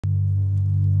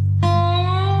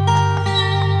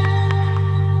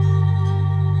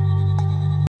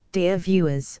Dear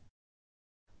viewers,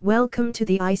 welcome to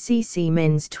the ICC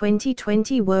Men's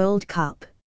 2020 World Cup.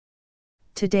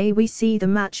 Today we see the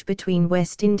match between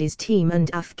West Indies team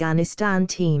and Afghanistan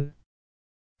team.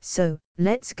 So,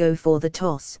 let's go for the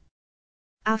toss.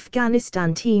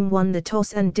 Afghanistan team won the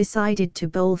toss and decided to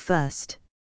bowl first.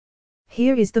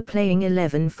 Here is the playing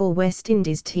 11 for West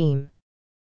Indies team.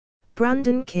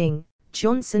 Brandon King,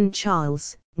 Johnson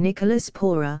Charles, Nicholas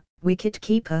Pora,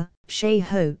 wicket-keeper, Shai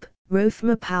Hope,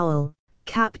 Rofma Powell,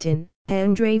 captain,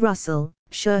 Andre Russell,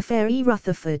 Sherfari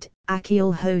Rutherford,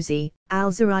 Akil Hosey,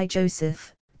 Alzari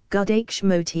Joseph, Gudaish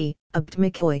Moti, Abd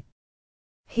McCoy.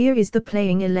 Here is the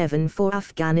playing 11 for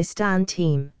Afghanistan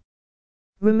team.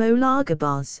 Ramola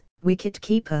Garbaz,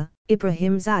 wicket-keeper,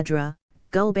 Ibrahim Zadra,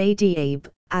 Gulbay Diab,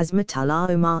 Azmatullah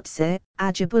Omartse,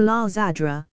 Ajibullah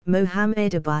Zadra,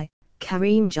 Mohammed Abai,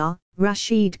 Karim Jah,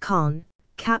 Rashid Khan,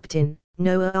 captain,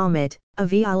 Noah Ahmed,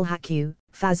 Avi Al-Haqqi,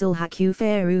 Fazil Haqqi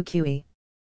Faruqi.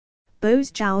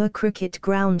 Bose Jowar Cricket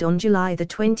Ground on July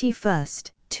 21,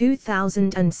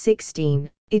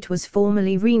 2016, it was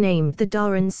formally renamed the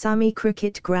Dharan Sami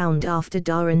Cricket Ground after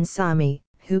Dharan Sami,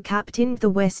 who captained the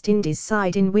West Indies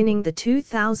side in winning the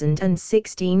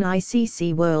 2016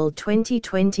 ICC World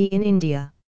 2020 in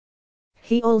India.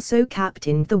 He also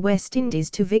captained the West Indies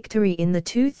to victory in the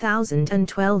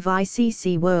 2012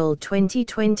 ICC World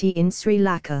 2020 in Sri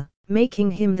Lanka, making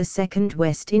him the second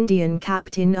West Indian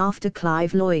captain after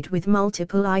Clive Lloyd with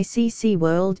multiple ICC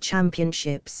World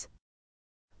Championships.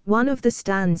 One of the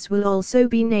stands will also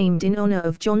be named in honour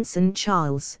of Johnson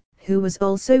Charles, who was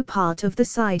also part of the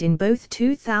side in both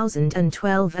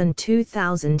 2012 and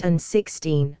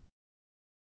 2016.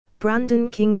 Brandon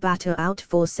King batter out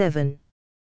for 7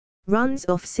 runs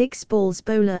off 6 balls.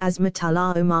 Bowler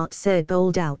Azmatullah Omartse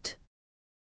bowled out.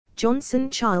 Johnson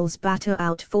Charles batter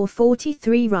out for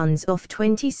 43 runs off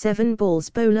 27 balls.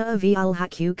 Bowler Avi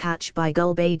Al-Haqqi catch by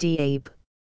Gulbay Diab.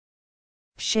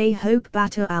 Shai Hope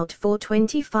batter out for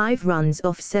 25 runs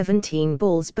off 17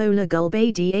 balls. Bowler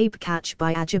Gulbay Diab catch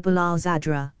by Ajibullah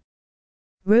Zadra.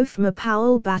 Rofma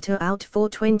Powell batter out for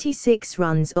 26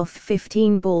 runs off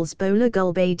 15 balls. Bowler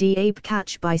Gulbay Diab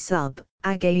catch by sub,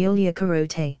 Agayulya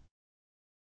Karote.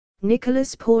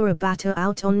 Nicholas Pora batter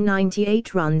out on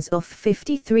 98 runs off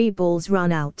 53 balls.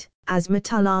 Run out,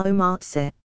 Azmatullah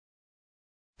Omartse.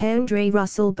 Andre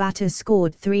Russell batter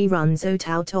scored 3 runs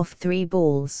out off 3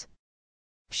 balls.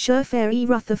 Sherfari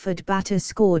Rutherford batter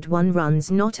scored 1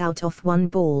 runs not out off 1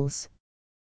 balls.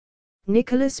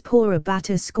 Nicholas Pora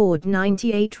batter scored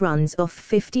 98 runs off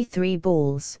 53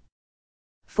 balls.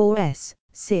 4s,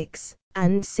 6,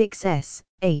 and 6s,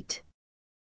 8.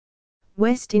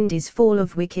 West Indies fall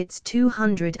of wickets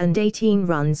 218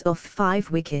 runs off 5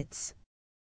 wickets.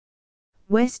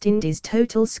 West Indies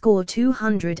total score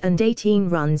 218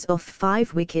 runs off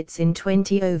 5 wickets in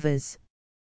 20 overs.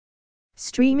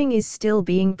 Streaming is still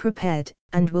being prepared,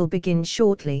 and will begin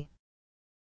shortly.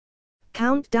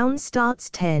 Countdown starts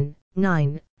 10,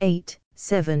 9, 8,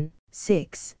 7,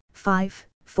 6, 5,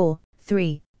 4,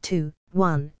 3, 2,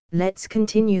 1, let's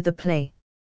continue the play.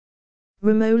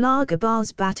 Ramola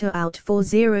Garbaz batter out for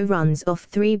 0 runs off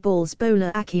 3 balls.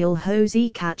 Bowler Akil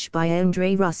Hosey catch by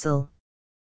Andre Russell.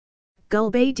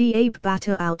 Gulbay Diab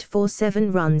batter out for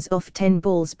 7 runs off 10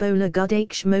 balls. Bowler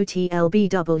Gudaish Moti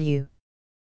LBW.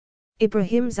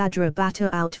 Ibrahim Zadra batter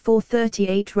out for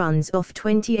 38 runs off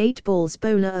 28 balls.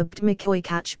 Bowler Abd McCoy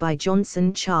catch by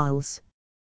Johnson Charles.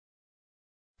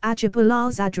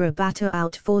 Ajibullah Zadra batter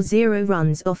out for 0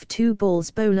 runs off 2 balls.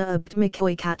 Bowler Abd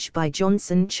McCoy catch by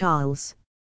Johnson Charles.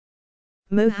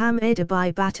 Mohammed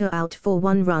Abai batter out for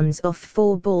 1 runs off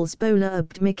 4 balls. Bowler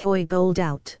Abd McCoy bowled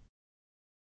out.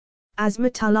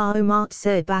 Azmatullah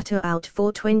Omartse batter out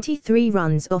for 23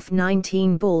 runs off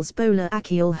 19 balls. Bowler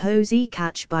Akil Hosey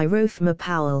catch by Rofma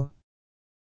Powell.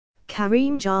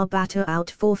 Karim Jah batter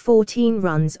out for 14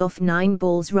 runs off 9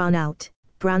 balls. Run out,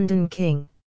 Brandon King.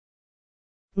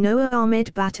 Noah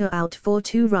Ahmed batter out for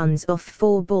 2 runs off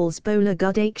 4 balls. Bowler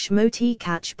Gudaish Moti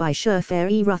catch by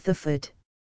Sherfari Rutherford.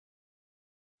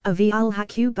 Avi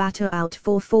Al-Haqqi batter out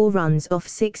for 4 runs off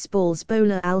 6 balls.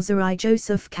 Bowler Alzari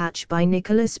Joseph catch by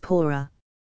Nicholas Pora.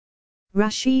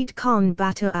 Rashid Khan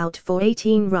batter out for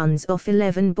 18 runs off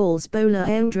 11 balls. Bowler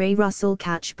Andre Russell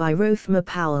catch by Rofma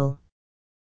Powell.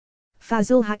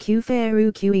 Fazil Haqqi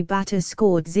Faruqi batter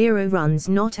scored 0 runs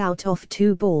not out off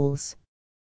 2 balls.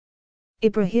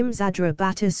 Ibrahim Zadra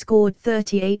batter scored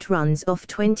 38 runs off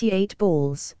 28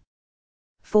 balls.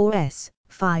 4s,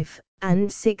 5, and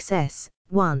 6s,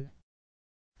 1.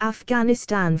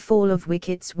 Afghanistan fall of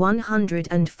wickets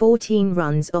 114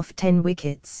 runs off 10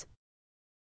 wickets.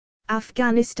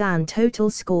 Afghanistan total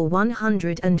score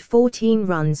 114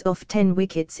 runs off 10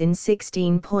 wickets in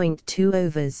 16.2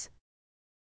 overs.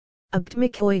 Abd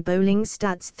McCoy bowling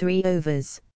stats 3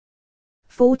 overs.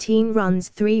 14 runs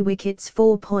 3 wickets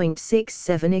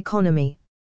 4.67 economy.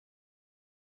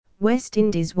 West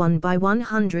Indies won by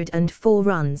 104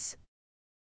 runs.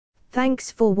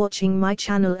 Thanks for watching my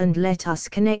channel and let us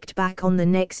connect back on the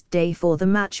next day for the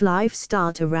match live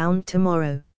start around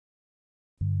tomorrow.